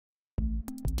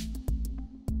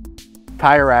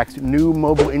Tire Rack's new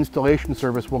mobile installation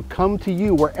service will come to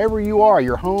you wherever you are,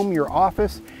 your home, your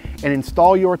office, and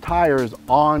install your tires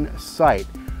on site.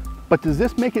 But does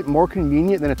this make it more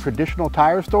convenient than a traditional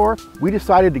tire store? We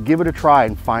decided to give it a try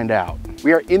and find out.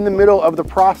 We are in the middle of the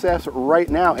process right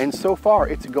now, and so far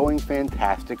it's going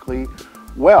fantastically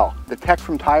well. The tech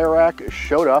from Tire Rack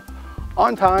showed up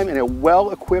on time in a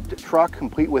well-equipped truck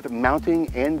complete with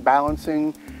mounting and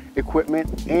balancing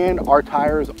equipment and our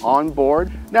tires on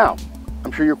board. Now,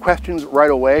 I'm sure your questions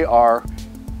right away are,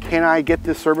 can I get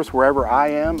this service wherever I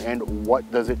am, and what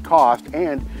does it cost,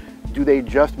 and do they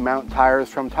just mount tires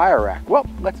from Tire Rack? Well,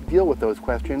 let's deal with those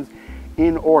questions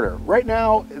in order. Right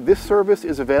now, this service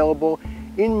is available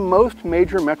in most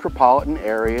major metropolitan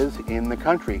areas in the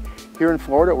country. Here in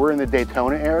Florida, we're in the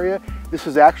Daytona area. This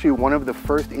is actually one of the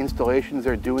first installations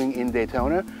they're doing in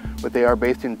Daytona, but they are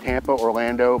based in Tampa,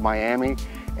 Orlando, Miami,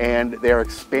 and they're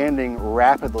expanding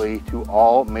rapidly to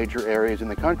all major areas in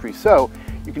the country. So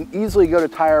you can easily go to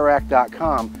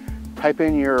TireRack.com, type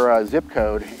in your zip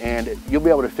code, and you'll be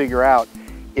able to figure out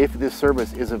if this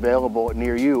service is available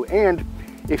near you. And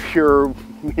if you're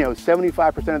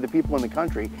 75% of the people in the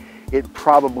country, it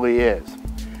probably is.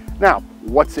 Now,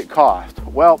 what's it cost?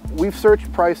 Well, we've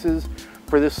searched prices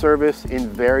for this service in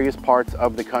various parts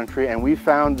of the country, and we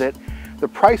found that the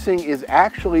pricing is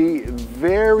actually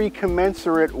very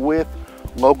commensurate with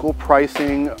local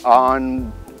pricing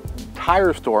on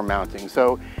tire store mounting.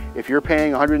 So if you're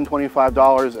paying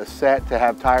 $125 a set to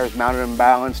have tires mounted and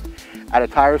balanced at a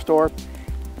tire store,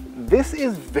 this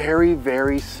is very,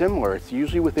 very similar. It's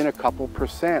usually within a couple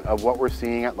percent of what we're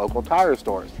seeing at local tire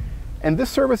stores. And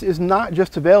this service is not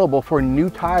just available for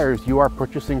new tires you are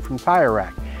purchasing from Tire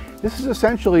Rack. This is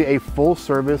essentially a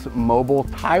full-service mobile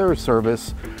tire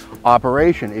service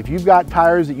operation. If you've got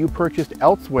tires that you purchased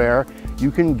elsewhere,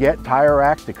 you can get Tire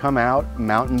Rack to come out,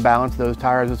 mount and balance those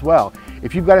tires as well.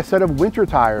 If you've got a set of winter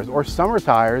tires or summer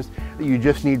tires that you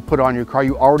just need put on your car,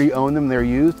 you already own them, they're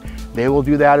used, they will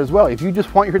do that as well. If you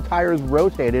just want your tires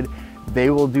rotated, they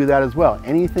will do that as well.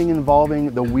 Anything involving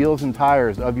the wheels and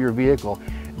tires of your vehicle,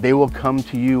 they will come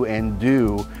to you and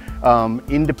do,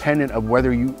 independent of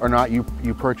whether you or not you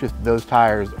purchased those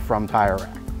tires from Tire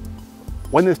Rack.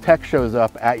 When this tech shows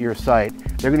up at your site,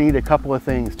 they're gonna need a couple of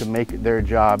things to make their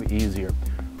job easier.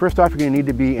 First off, you're gonna need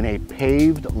to be in a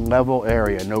paved level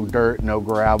area. No dirt, no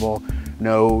gravel,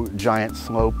 no giant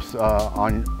slopes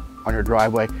on your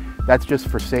driveway. That's just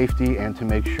for safety and to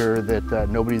make sure that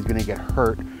nobody's gonna get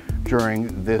hurt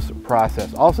during this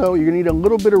process. Also, you're gonna need a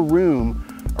little bit of room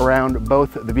around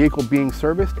both the vehicle being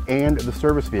serviced and the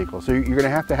service vehicle. So you're gonna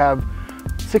have to have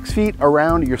 6 feet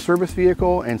around your service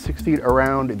vehicle and 6 feet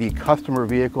around the customer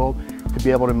vehicle to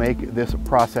be able to make this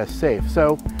process safe.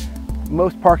 So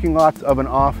most parking lots of an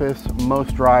office,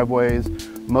 most driveways,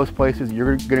 most places,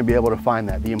 you're gonna be able to find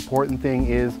that. The important thing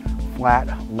is flat,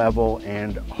 level,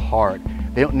 and hard.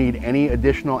 They don't need any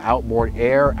additional outboard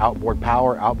air, outboard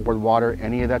power, outboard water,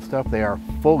 any of that stuff. They are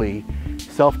fully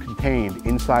self-contained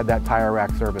inside that Tire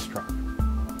Rack service truck.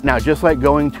 Now, just like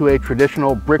going to a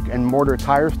traditional brick and mortar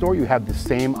tire store, you have the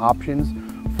same options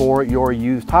for your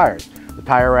used tires. The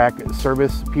Tire Rack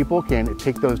service people can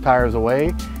take those tires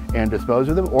away and dispose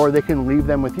of them, or they can leave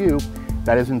them with you.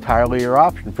 That is entirely your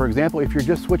option. For example, if you're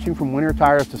just switching from winter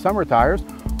tires to summer tires,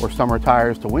 or summer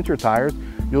tires to winter tires,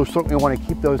 you'll certainly want to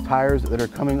keep those tires that are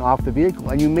coming off the vehicle.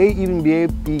 And you may even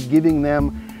be giving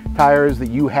them tires that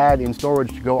you had in storage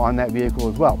to go on that vehicle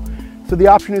as well. So the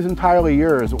option is entirely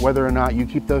yours, whether or not you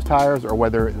keep those tires or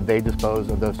whether they dispose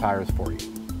of those tires for you.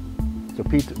 So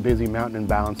Pete's busy mounting and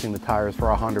balancing the tires for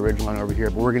our Honda Ridgeline over here,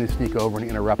 but we're going to sneak over and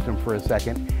interrupt him for a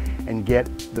second and get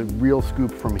the real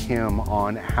scoop from him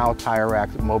on how Tire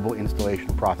Rack's mobile installation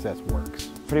process works.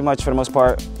 Pretty much for the most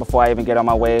part, before I even get on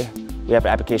my way, we have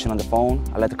an application on the phone.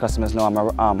 I let the customers know I'm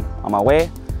on my way,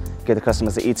 give the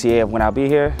customers the ETA of when I'll be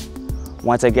here.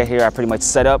 Once I get here, I pretty much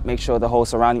set up, make sure the whole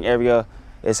surrounding area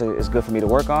is good for me to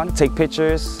work on. Take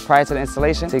pictures prior to the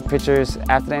installation, take pictures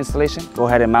after the installation. Go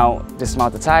ahead and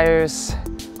dismount the tires,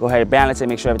 go ahead and balance it,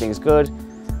 make sure everything is good.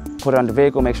 Put it on the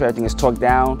vehicle, make sure everything is torqued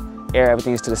down, air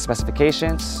everything is to the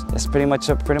specifications. That's pretty much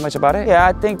about it. Yeah,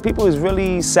 I think people is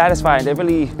really satisfied. They're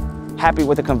really happy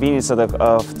with the convenience of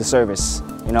the service.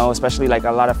 You know, especially like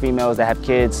a lot of females that have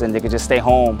kids and they could just stay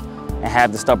home and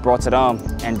have the stuff brought to them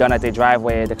and done at their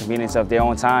driveway at the convenience of their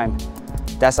own time.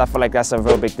 I feel like that's a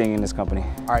real big thing in this company.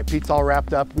 All right, Pete's all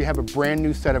wrapped up. We have a brand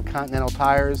new set of Continental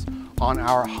tires on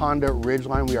our Honda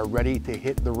Ridgeline. We are ready to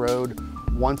hit the road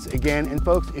once again. And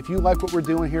folks, if you like what we're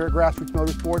doing here at Grassroots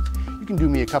Motorsports, you can do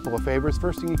me a couple of favors.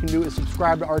 First thing you can do is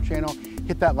subscribe to our channel,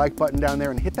 hit that like button down there,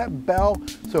 and hit that bell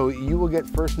so you will get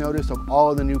first notice of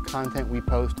all of the new content we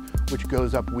post which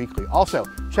goes up weekly. Also,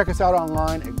 check us out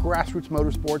online at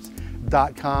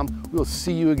grassrootsmotorsports.com. We'll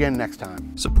see you again next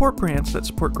time. Support brands that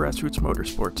support Grassroots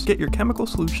Motorsports. Get your chemical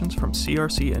solutions from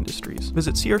CRC Industries.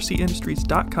 Visit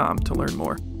crcindustries.com to learn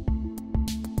more.